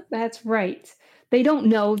 That's right. They don't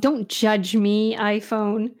know. Don't judge me,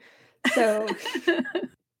 iPhone. So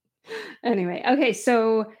anyway, okay.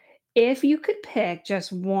 So if you could pick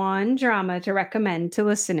just one drama to recommend to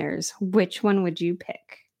listeners, which one would you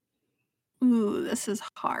pick? Ooh, this is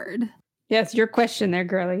hard. Yeah, it's your question there,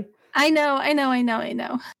 girly. I know.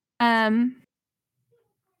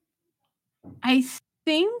 I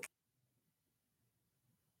think.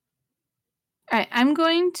 All right, I'm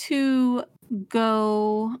going to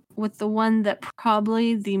go with the one that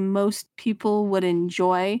probably the most people would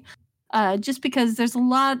enjoy, just because there's a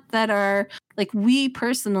lot that are Like, we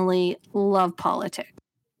personally love politics.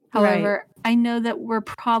 However, I know that we're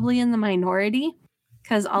probably in the minority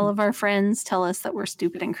because all of our friends tell us that we're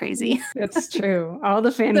stupid and crazy. That's true. All the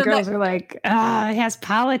fangirls are like, it has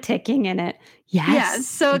politicking in it. Yes. Yeah,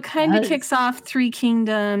 so it kind of kicks off Three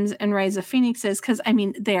Kingdoms and Rise of Phoenixes because, I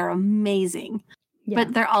mean, they are amazing,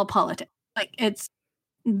 but they're all politics. Like, it's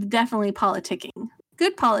definitely politicking.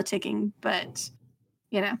 Good politicking, but,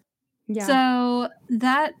 you know. Yeah. So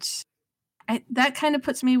that kind of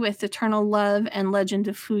puts me with Eternal Love and Legend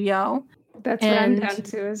of Fuyao. That's what I'm down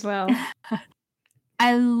to as well.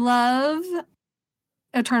 I love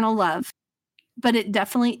Eternal Love, but it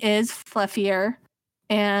definitely is fluffier.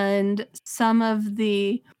 And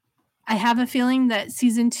I have a feeling that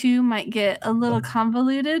season 2 might get a little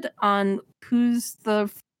convoluted on who's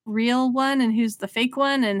the real one and who's the fake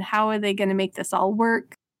one and how are they going to make this all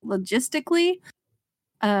work logistically.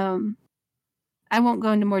 I won't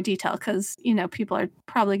go into more detail because, people are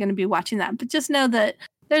probably going to be watching that. But just know that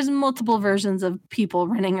there's multiple versions of people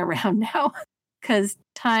running around now because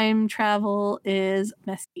time travel is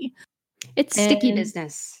messy. It's sticky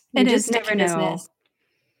business. It is sticky business.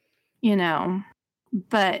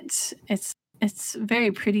 But it's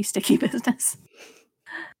very pretty sticky business.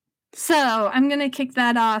 So I'm going to kick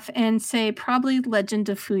that off and say probably Legend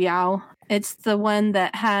of Fuyao. It's the one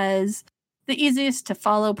that has the easiest to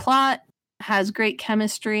follow plot, has great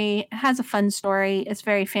chemistry, has a fun story. It's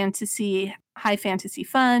very high fantasy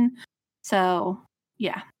fun. So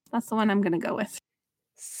yeah, that's the one I'm going to go with.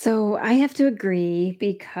 So I have to agree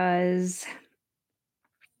because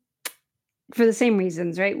for the same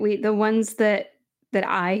reasons, right? The ones that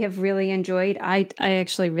I have really enjoyed, I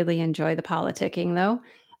actually really enjoy the politicking though,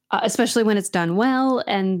 especially when it's done well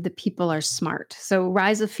and the people are smart. So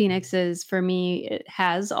Rise of Phoenixes for me, it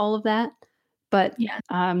has all of that. But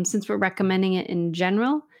since we're recommending it in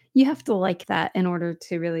general, you have to like that in order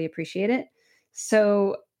to really appreciate it.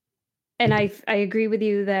 So, and I agree with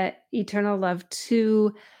you that Eternal Love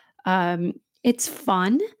 2, it's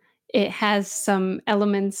fun. It has some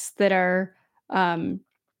elements that are,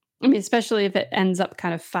 especially if it ends up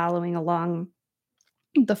kind of following along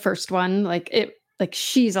the first one, like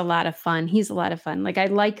she's a lot of fun. He's a lot of fun. Like I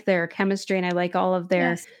like their chemistry and I like all of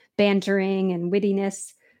their bantering and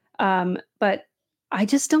wittiness. But I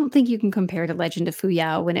just don't think you can compare to Legend of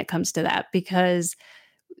Fuyao when it comes to that because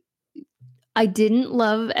I didn't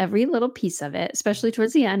love every little piece of it, especially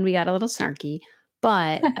towards the end. We got a little snarky,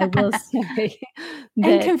 but I will say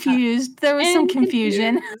that, and confused. There was some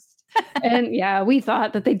confusion. And we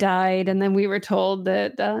thought that they died, and then we were told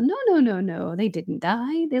that no, they didn't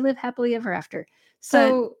die. They live happily ever after.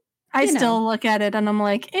 So but I still look at it and I'm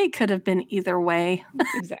like, it could have been either way.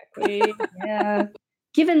 Exactly. Yeah.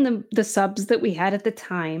 Given the subs that we had at the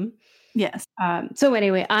time. Yes. So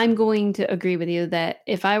anyway, I'm going to agree with you that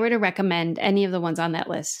if I were to recommend any of the ones on that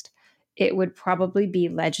list, it would probably be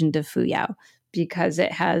Legend of Fuyao because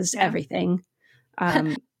it has everything.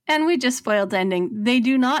 And we just spoiled the ending. They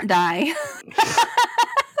do not die.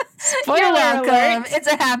 Spoiler You're welcome. alert. It's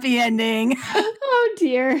a happy ending. Oh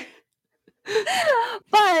dear.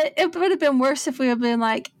 But it would have been worse if we had been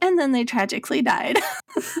like, and then they tragically died.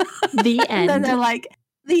 The end. And then they're like,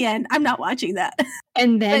 the end. I'm not watching that.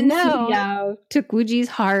 And then Fuyao took Wuji's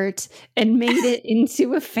heart and made it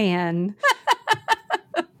into a fan.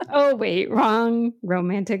 Oh, wait, wrong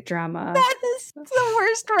romantic drama. That is the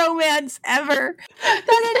worst romance ever.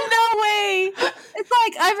 That is no way. It's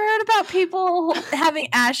like, I've heard about people having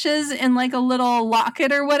ashes in like a little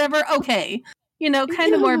locket or whatever. Okay.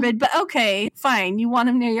 Kind of morbid, but okay, fine. You want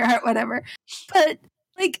him near your heart, whatever. But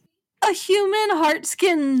like a human heart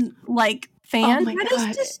skin like fan, that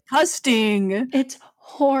is disgusting. It's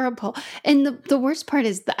horrible. And the worst part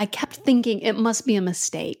is that I kept thinking it must be a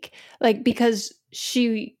mistake. Like because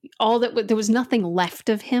there was nothing left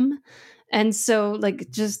of him. And so like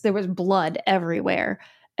just there was blood everywhere.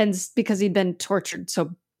 And because he'd been tortured to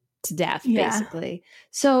death, basically.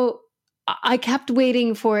 So I kept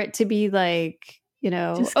waiting for it to be like,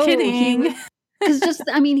 just kidding. Because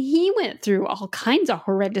he went through all kinds of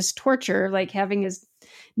horrendous torture, like having his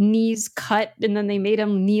knees cut and then they made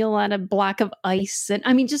him kneel on a block of ice.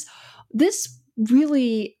 And just this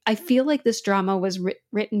really, I feel like this drama was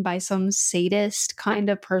written by some sadist kind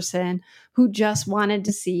of person who just wanted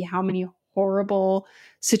to see how many horrible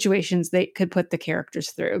situations they could put the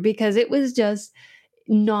characters through because it was just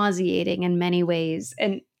nauseating in many ways.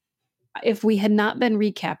 And if we had not been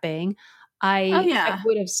recapping, I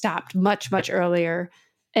would have stopped much, much earlier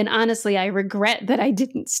And honestly, I regret that I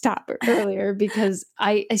didn't stop earlier because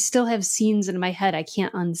I still have scenes in my head I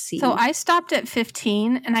can't unsee. So I stopped at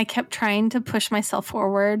 15 and I kept trying to push myself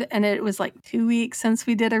forward. And it was like 2 weeks since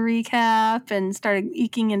we did a recap and started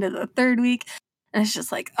eking into the third week. And it's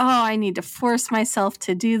just like, oh, I need to force myself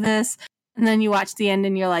to do this. And then you watch the end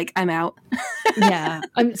and you're like, I'm out. Yeah.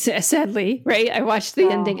 Sadly, right? I watched the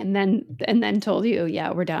ending and then told you,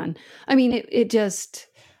 yeah, we're done. I mean, it just...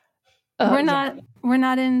 we're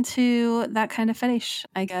not into that kind of fetish,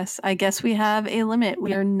 I guess. I guess we have a limit.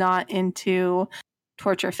 We are not into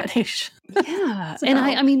torture fetish. Yeah. So. And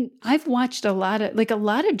I mean, I've watched a lot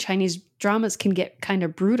of Chinese dramas can get kind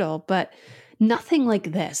of brutal, but nothing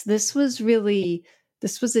like this. This was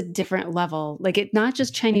a different level. Like, it not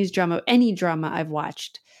just Chinese drama, any drama I've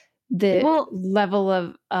watched. The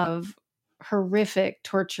level of horrific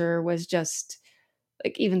torture was just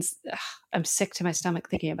like, even I'm sick to my stomach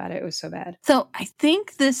thinking about it. It was so bad. So I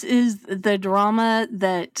think this is the drama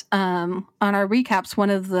that on our recaps, one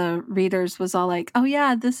of the readers was all like, oh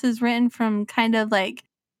yeah, this is written from kind of like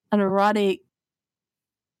an erotic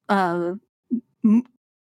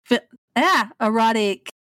erotic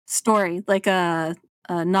story, like a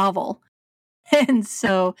novel. And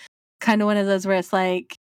so kind of one of those where it's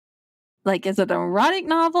like, is it an erotic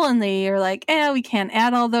novel? And they are like, we can't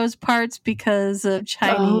add all those parts because of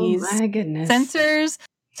Chinese censors.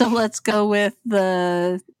 So let's go with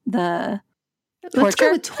the torture. Let's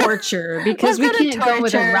go with torture because we can't go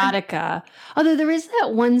with erotica. Although there is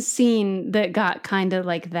that one scene that got kind of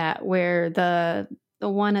like that, where the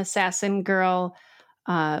one assassin girl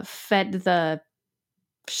fed the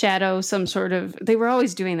shadow some sort of, they were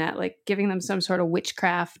always doing that, like giving them some sort of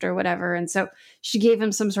witchcraft or whatever. And so she gave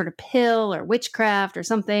him some sort of pill or witchcraft or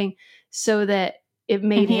something so that it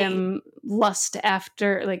made him lust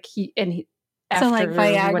after, after, so like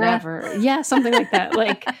Viagra, whatever. Yeah, something like that.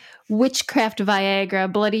 Like witchcraft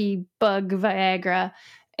Viagra, bloody bug Viagra.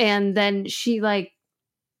 And then she like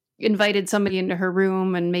invited somebody into her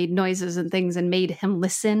room and made noises and things and made him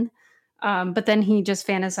listen. But then he just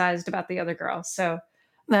fantasized about the other girl. So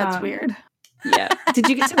that's weird. Yeah. Did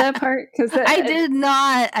you get to that part? Because I did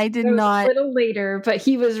not. I did not. A little later, but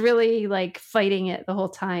he was really like fighting it the whole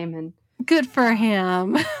time. And good for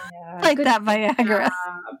him. Yeah, like that Viagra.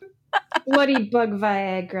 Bloody bug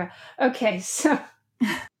Viagra. Okay, so.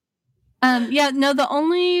 The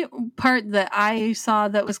only part that I saw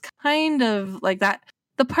that was kind of like that,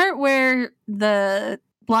 the part where the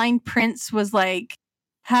blind prince was like,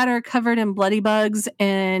 had her covered in bloody bugs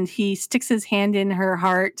and he sticks his hand in her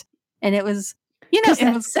heart and it was,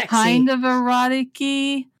 it was sexy. Kind of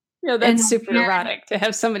erotic-y. Yeah, that's super erotic to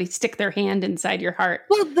have somebody stick their hand inside your heart.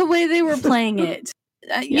 Well, the way they were playing it,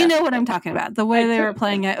 you know what I'm talking about. The way they were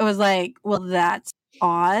playing it, it was like, well, that's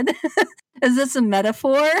odd. Is this a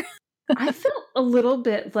metaphor? I felt a little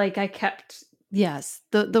bit like I kept,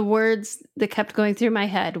 the words that kept going through my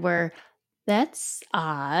head were, that's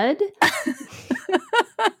odd.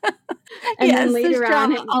 And then later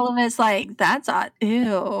on, all of it's like, that's odd.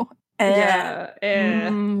 Ew. Yeah.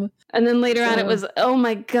 And then later on, it was, oh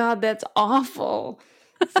my God, that's awful.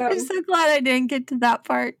 So, I'm so glad I didn't get to that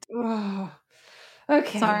part. Oh,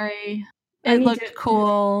 okay. Sorry. It looked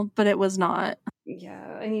cool, but it was not.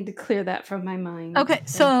 Yeah, I need to clear that from my mind. Okay,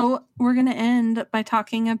 so we're going to end by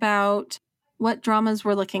talking about what dramas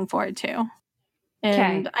we're looking forward to.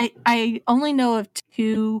 And I only know of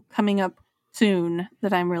 2 coming up soon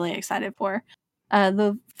that I'm really excited for.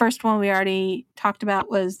 The first one we already talked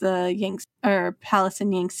about was the Palace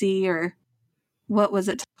in Yangtze, or what was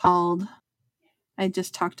it called? I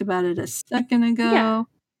just talked about it a second ago. Yeah.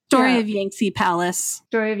 Story of Yangtze Palace.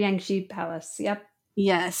 Story of Yangtze Palace, yep.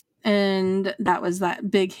 Yes, and that was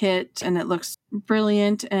that big hit, and it looks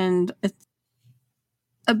brilliant, and it's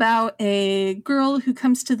about a girl who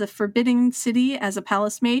comes to the Forbidden City as a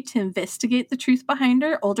palace maid to investigate the truth behind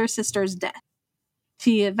her older sister's death.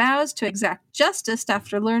 She vows to exact justice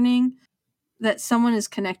after learning that someone is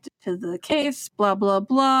connected to the case, blah, blah,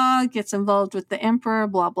 blah, gets involved with the emperor,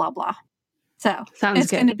 blah, blah, blah. So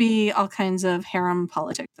it's going to be all kinds of harem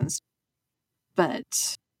politics and stuff.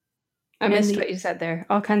 But I missed what you said there.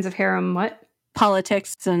 All kinds of harem what?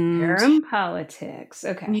 Politics and harem politics.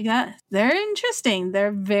 Okay. They're interesting.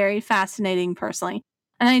 They're very fascinating personally.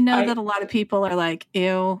 And I know that a lot of people are like,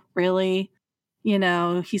 ew, really?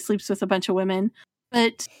 He sleeps with a bunch of women.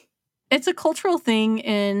 But it's a cultural thing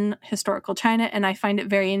in historical China, and I find it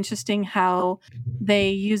very interesting how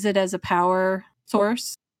they use it as a power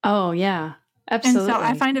source. Oh, yeah. Absolutely. And so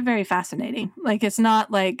I find it very fascinating. Like, it's not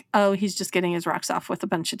like, oh, he's just getting his rocks off with a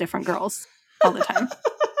bunch of different girls all the time.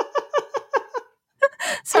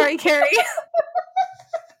 Sorry, Carrie.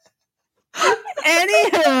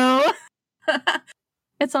 Anywho,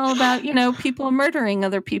 it's all about, people murdering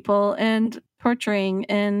other people and torturing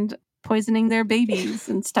and poisoning their babies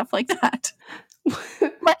and stuff like that.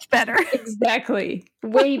 Much better. Exactly.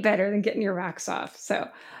 Way better than getting your rocks off. So,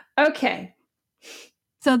 okay.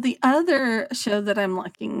 So the other show that I'm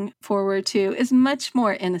looking forward to is much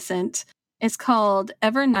more innocent. It's called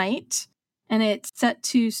Evernight, and it's set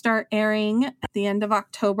to start airing at the end of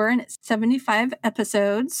October, and it's 75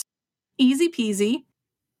 episodes. Easy peasy.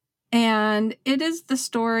 And it is the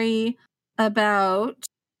story about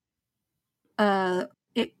a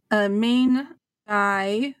main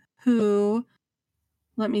guy who,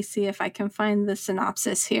 let me see if I can find the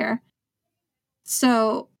synopsis here.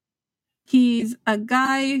 So he's a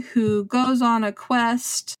guy who goes on a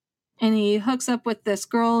quest and he hooks up with this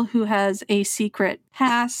girl who has a secret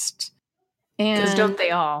past. Because don't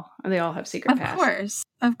they all? They all have secret pasts.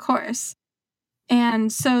 Of course.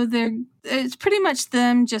 And so it's pretty much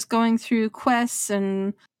them just going through quests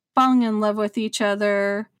and falling in love with each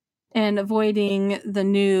other and avoiding the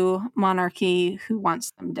new monarchy who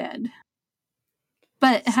wants them dead.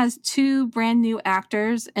 But it has 2 brand new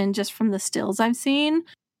actors, and just from the stills I've seen,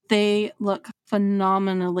 they look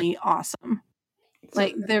phenomenally awesome.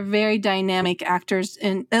 Like, they're very dynamic actors,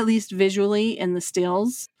 and at least visually in the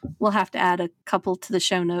stills. We'll have to add a couple to the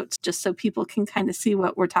show notes just so people can kind of see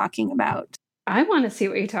what we're talking about. I want to see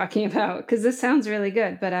what you're talking about because this sounds really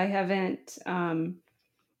good, but I haven't.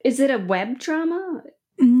 Is it a web drama?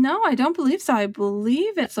 No, I don't believe so. I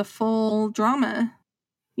believe it's a full drama.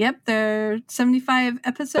 Yep, they're 75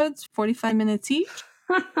 episodes, 45 minutes each.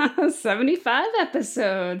 75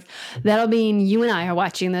 episodes. That'll mean you and I are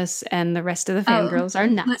watching this and the rest of the fangirls are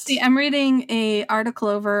not. Let's see, I'm reading an article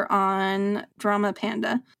over on Drama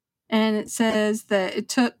Panda, and it says that it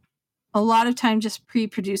took a lot of time just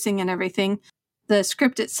pre-producing and everything. The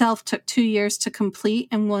script itself took 2 years to complete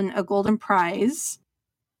and won a Golden Prize.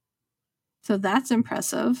 So that's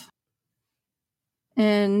impressive.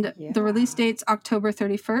 And the release date's October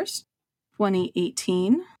 31st,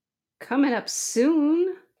 2018. Coming up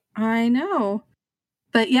soon. I know.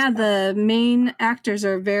 But yeah, the main actors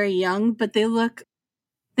are very young, but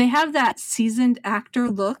they have that seasoned actor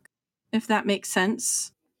look, if that makes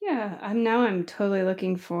sense. Yeah, I'm totally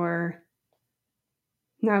looking for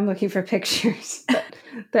pictures, but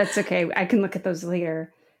that's okay. I can look at those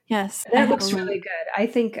later. Yes. That looks really good. I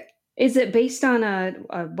think, is it based on a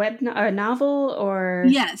novel or?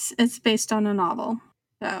 Yes, it's based on a novel.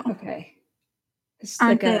 So. Okay.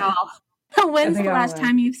 Aren't they all? When's the last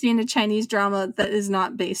time you've seen a Chinese drama that is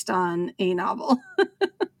not based on a novel?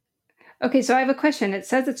 Okay, so I have a question. It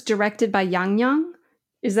says it's directed by Yang Yang.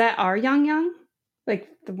 Is that our Yang Yang? Like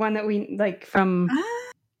the one that we like from...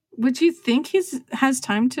 Would you think he has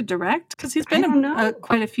time to direct? Because he's been in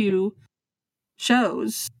quite a few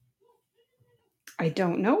shows. I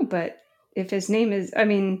don't know, but if his name is... I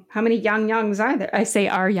mean, how many Yang Yangs are there? I say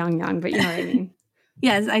our Yang Yang, but you know what I mean.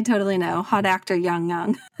 Yes, I totally know. Hot actor Yang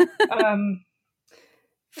Yang.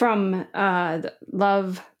 From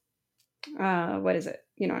Love... what is it?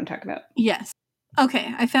 You know what I'm talking about. Yes.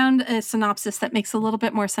 Okay, I found a synopsis that makes a little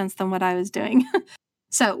bit more sense than what I was doing.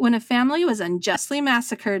 So, when a family was unjustly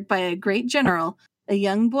massacred by a great general, a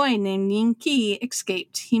young boy named Ning Qi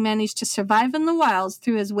escaped. He managed to survive in the wilds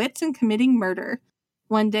through his wits and committing murder.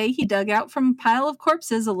 One day, he dug out from a pile of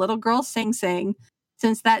corpses a little girl Sang Sang.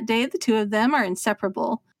 Since that day, the two of them are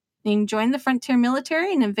inseparable. Ning joined the frontier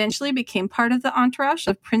military and eventually became part of the entourage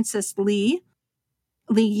of Princess Li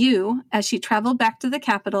Yu as she traveled back to the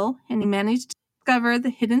capital, and he managed to discover the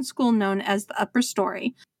hidden school known as the Upper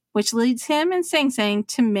Story, which leads him and Sang Sang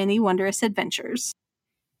to many wondrous adventures.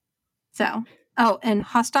 So, and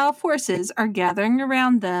hostile forces are gathering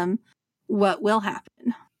around them. What will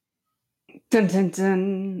happen? Dun, dun,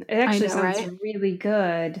 dun. It actually sounds really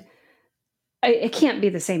good. It can't be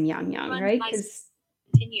the same Yang Yang, right?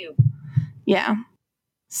 Continue. Yeah.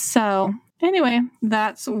 So, anyway,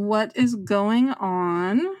 that's what is going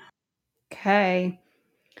on. Okay.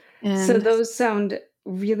 So those sound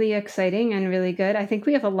really exciting and really good. I think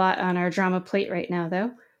we have a lot on our drama plate right now,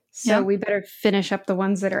 though. So we better finish up the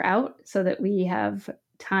ones that are out so that we have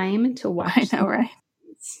time to watch. I know, right?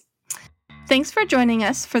 Thanks for joining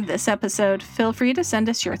us for this episode. Feel free to send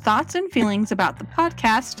us your thoughts and feelings about the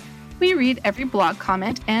podcast. We read every blog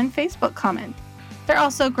comment and Facebook comment. They're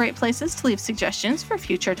also great places to leave suggestions for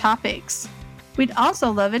future topics. We'd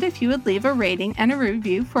also love it if you would leave a rating and a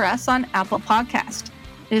review for us on Apple Podcast.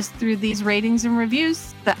 It is through these ratings and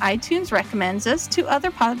reviews that iTunes recommends us to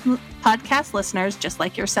other podcast listeners just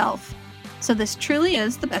like yourself. So this truly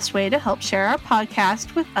is the best way to help share our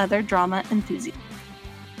podcast with other drama enthusiasts.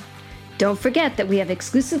 Don't forget that we have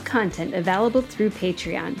exclusive content available through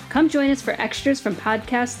Patreon. Come join us for extras from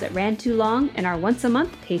podcasts that ran too long and our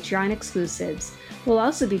once-a-month Patreon exclusives. We'll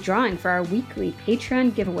also be drawing for our weekly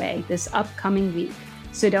Patreon giveaway this upcoming week,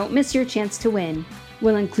 so don't miss your chance to win.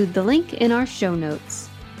 We'll include the link in our show notes.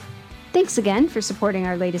 Thanks again for supporting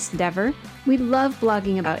our latest endeavor. We love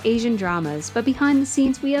blogging about Asian dramas, but behind the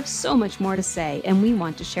scenes we have so much more to say, and we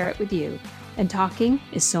want to share it with you. And talking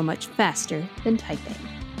is so much faster than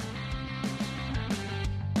typing.